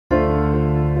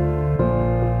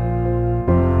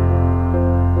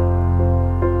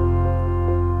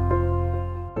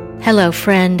Hello,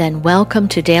 friend, and welcome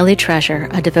to Daily Treasure,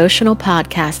 a devotional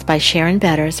podcast by Sharon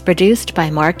Betters, produced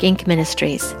by Mark Inc.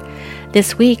 Ministries.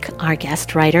 This week, our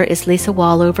guest writer is Lisa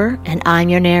Wallover, and I'm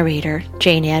your narrator,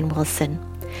 Jane Ann Wilson.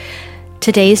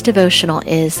 Today's devotional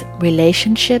is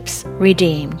Relationships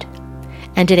Redeemed,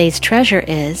 and today's treasure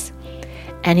is,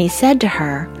 "And he said to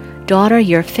her, Daughter,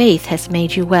 your faith has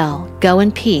made you well. Go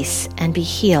in peace and be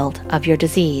healed of your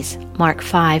disease." Mark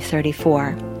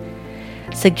 5:34.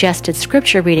 Suggested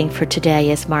scripture reading for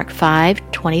today is Mark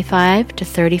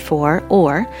 5:25-34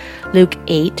 or Luke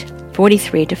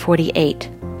 8:43-48.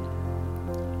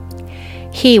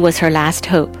 He was her last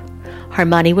hope. Her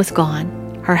money was gone.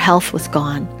 Her health was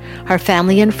gone. Her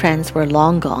family and friends were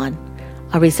long gone,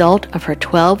 a result of her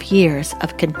 12 years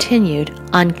of continued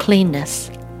uncleanness.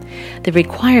 The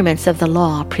requirements of the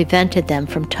law prevented them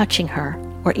from touching her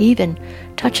or even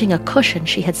touching a cushion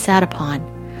she had sat upon,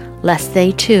 lest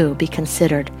they too be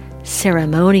considered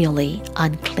ceremonially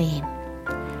unclean.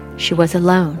 She was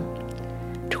alone.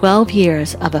 12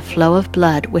 years of a flow of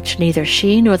blood which neither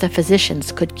she nor the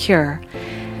physicians could cure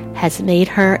has made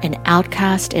her an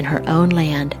outcast in her own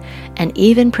land and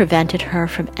even prevented her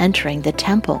from entering the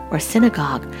temple or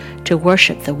synagogue to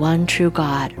worship the one true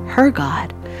God, her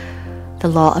God. The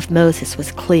law of Moses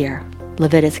was clear,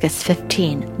 Leviticus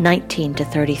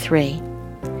 15:19-33.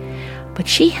 But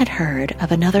she had heard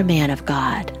of another man of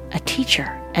God, a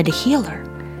teacher and a healer,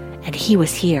 and he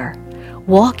was here,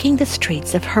 walking the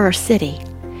streets of her city.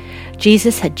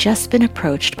 Jesus had just been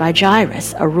approached by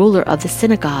Jairus, a ruler of the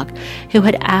synagogue, who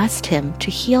had asked him to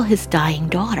heal his dying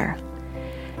daughter.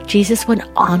 Jesus went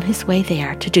on his way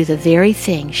there to do the very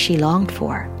thing she longed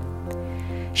for.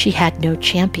 She had no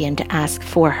champion to ask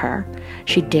for her.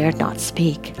 She dared not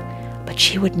speak, but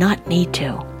she would not need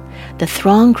to. The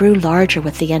throng grew larger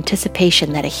with the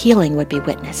anticipation that a healing would be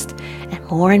witnessed, and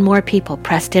more people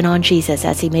pressed in on Jesus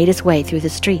as he made his way through the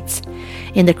streets.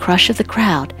 In the crush of the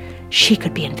crowd, she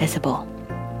could be invisible.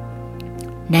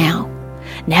 Now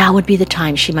would be the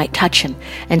time she might touch him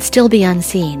and still be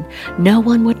unseen. No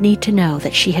one would need to know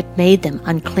that she had made them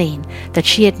unclean, that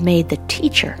she had made the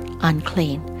teacher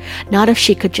unclean. Not if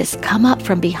she could just come up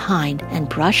from behind and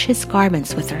brush his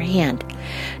garments with her hand.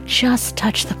 Just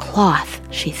touch the cloth,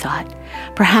 she thought,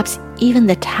 perhaps even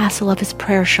the tassel of his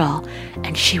prayer shawl,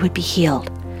 and she would be healed.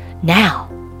 Now!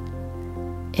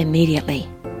 Immediately,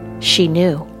 she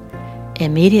knew.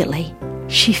 Immediately,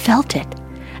 she felt it.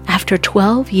 After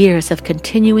 12 years of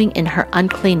continuing in her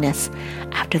uncleanness,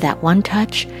 after that one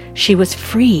touch, she was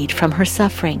freed from her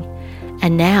suffering.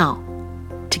 And now,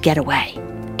 to get away,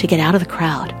 to get out of the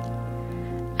crowd.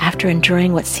 After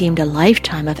enduring what seemed a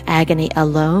lifetime of agony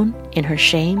alone in her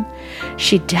shame,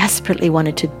 she desperately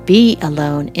wanted to be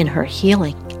alone in her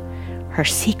healing, her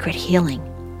secret healing.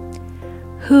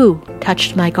 "Who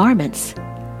touched my garments?"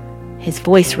 His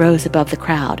voice rose above the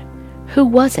crowd. "Who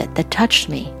was it that touched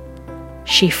me?"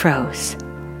 She froze.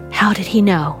 How did he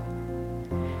know?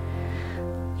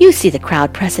 "You see the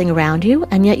crowd pressing around you,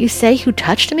 and yet you say, 'Who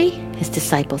touched me?'" his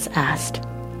disciples asked.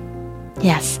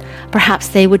 Yes, perhaps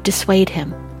they would dissuade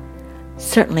him.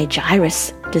 Certainly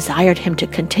Jairus desired him to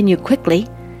continue quickly,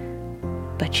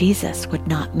 but Jesus would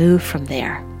not move from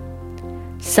there.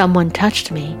 "Someone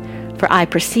touched me, for I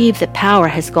perceive that power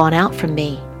has gone out from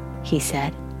me," he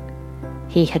said.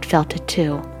 He had felt it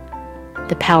too.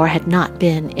 The power had not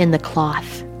been in the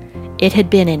cloth. It had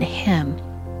been in him.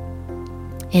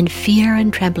 In fear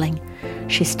and trembling,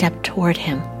 she stepped toward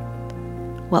him.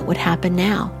 What would happen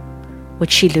now?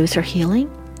 Would she lose her healing?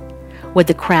 Would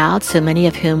the crowd, so many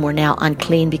of whom were now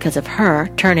unclean because of her,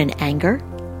 turn in anger?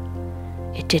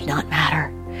 It did not matter.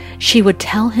 She would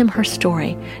tell him her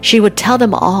story. She would tell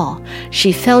them all.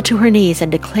 She fell to her knees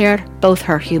and declared both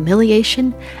her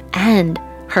humiliation and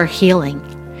her healing.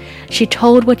 She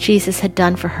told what Jesus had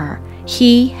done for her.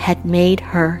 He had made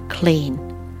her clean.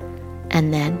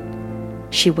 And then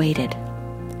she waited.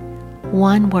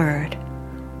 One word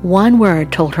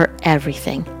told her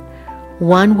everything.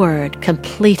 One word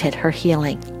completed her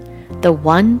healing. The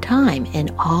one time in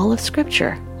all of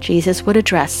Scripture Jesus would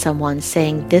address someone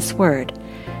saying this word,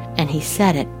 and he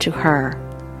said it to her.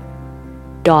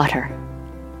 Daughter.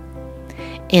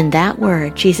 In that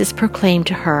word, Jesus proclaimed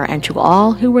to her and to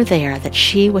all who were there that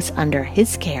she was under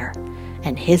his care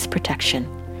and his protection.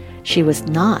 She was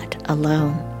not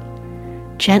alone.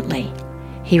 Gently,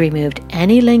 he removed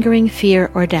any lingering fear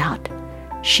or doubt.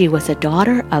 She was a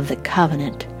daughter of the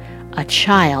covenant, a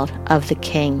child of the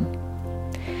King.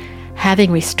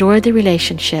 Having restored the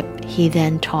relationship, he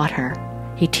then taught her.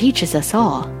 He teaches us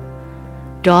all.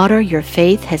 Daughter, your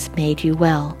faith has made you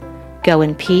well. Go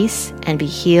in peace and be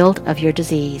healed of your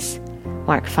disease.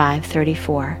 Mark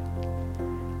 5:34.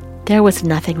 There was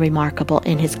nothing remarkable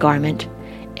in his garment.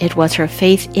 It was her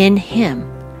faith in him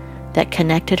that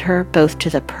connected her both to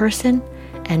the person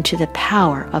and to the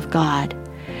power of God.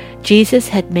 Jesus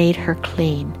had made her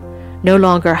clean, no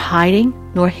longer hiding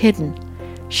nor hidden.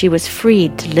 She was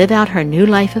freed to live out her new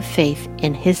life of faith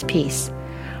in his peace.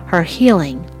 Her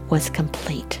healing was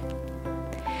complete.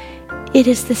 It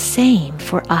is the same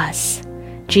for us.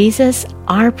 Jesus,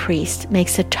 our priest,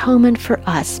 makes atonement for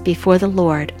us before the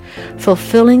Lord,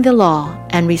 fulfilling the law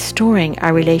and restoring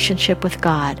our relationship with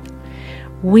God.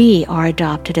 We are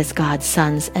adopted as God's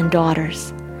sons and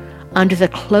daughters. Under the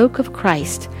cloak of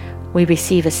Christ, we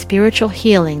receive a spiritual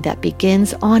healing that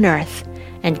begins on earth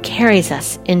and carries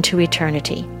us into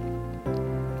eternity.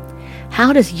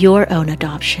 How does your own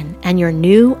adoption and your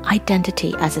new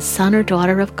identity as a son or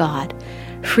daughter of God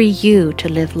free you to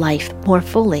live life more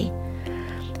fully?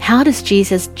 How does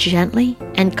Jesus gently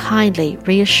and kindly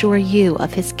reassure you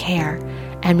of his care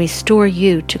and restore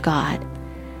you to God?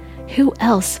 Who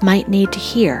else might need to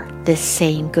hear this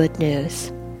same good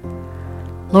news?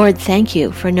 Lord, thank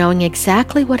you for knowing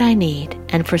exactly what I need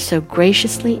and for so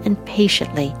graciously and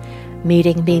patiently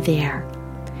meeting me there.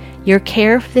 Your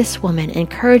care for this woman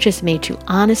encourages me to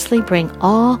honestly bring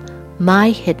all my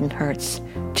hidden hurts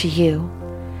to you.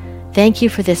 Thank you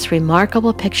for this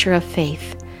remarkable picture of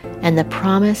faith and the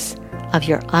promise of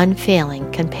your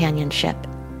unfailing companionship.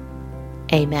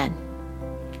 Amen.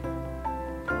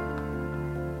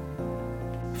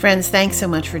 Friends, thanks so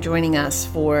much for joining us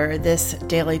for this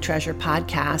Daily Treasure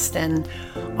podcast. And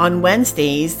on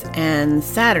Wednesdays and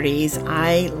Saturdays,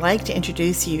 I like to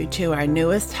introduce you to our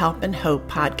newest Help and Hope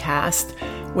podcast,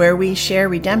 where we share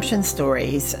redemption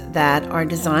stories that are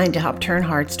designed to help turn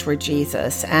hearts toward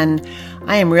Jesus. And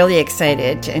I am really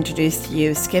excited to introduce to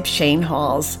you Skip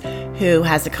Shanehalls, who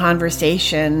has a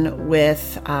conversation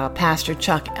with Pastor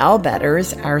Chuck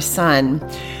Elbetters, our son.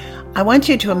 I want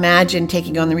you to imagine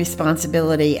taking on the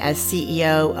responsibility as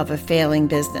CEO of a failing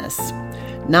business.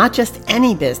 Not just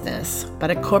any business, but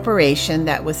a corporation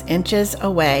that was inches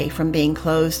away from being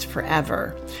closed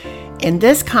forever. In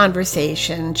this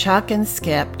conversation, Chuck and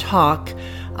Skip talk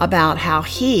about how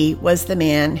he was the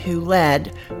man who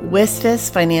led Wisfis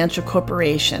Financial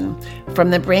Corporation from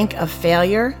the brink of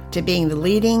failure to being the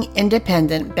leading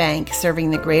independent bank serving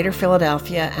the greater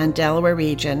Philadelphia and Delaware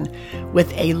region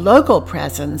with a local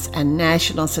presence and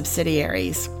national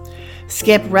subsidiaries.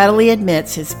 Skip readily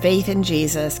admits his faith in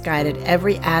Jesus guided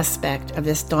every aspect of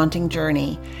this daunting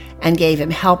journey and gave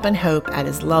him help and hope at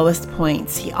his lowest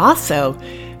points. He also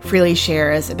freely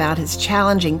shares about his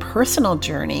challenging personal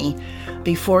journey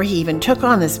before he even took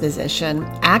on this position,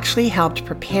 actually helped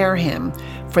prepare him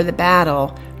for the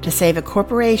battle to save a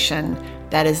corporation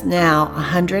that is now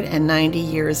 190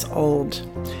 years old.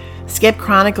 Skip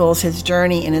chronicles his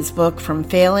journey in his book From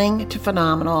Failing to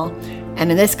Phenomenal,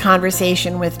 and in this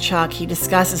conversation with Chuck, he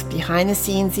discusses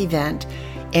behind-the-scenes event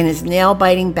in his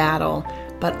nail-biting battle,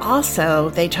 but also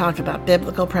they talk about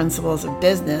biblical principles of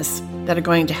business that are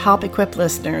going to help equip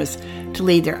listeners to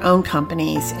lead their own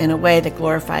companies in a way that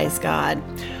glorifies God.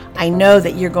 I know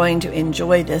that you're going to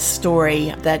enjoy this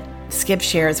story that Skip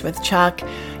shares with Chuck.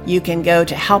 You can go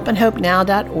to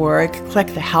helpandhopenow.org, click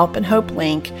the Help and Hope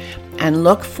link, and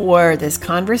look for this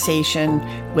conversation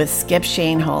with Skip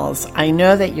Shanehalls. I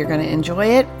know that you're going to enjoy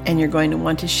it and you're going to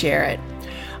want to share it.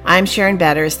 I'm Sharon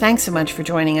Betters. Thanks so much for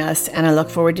joining us, and I look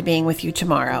forward to being with you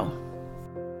tomorrow.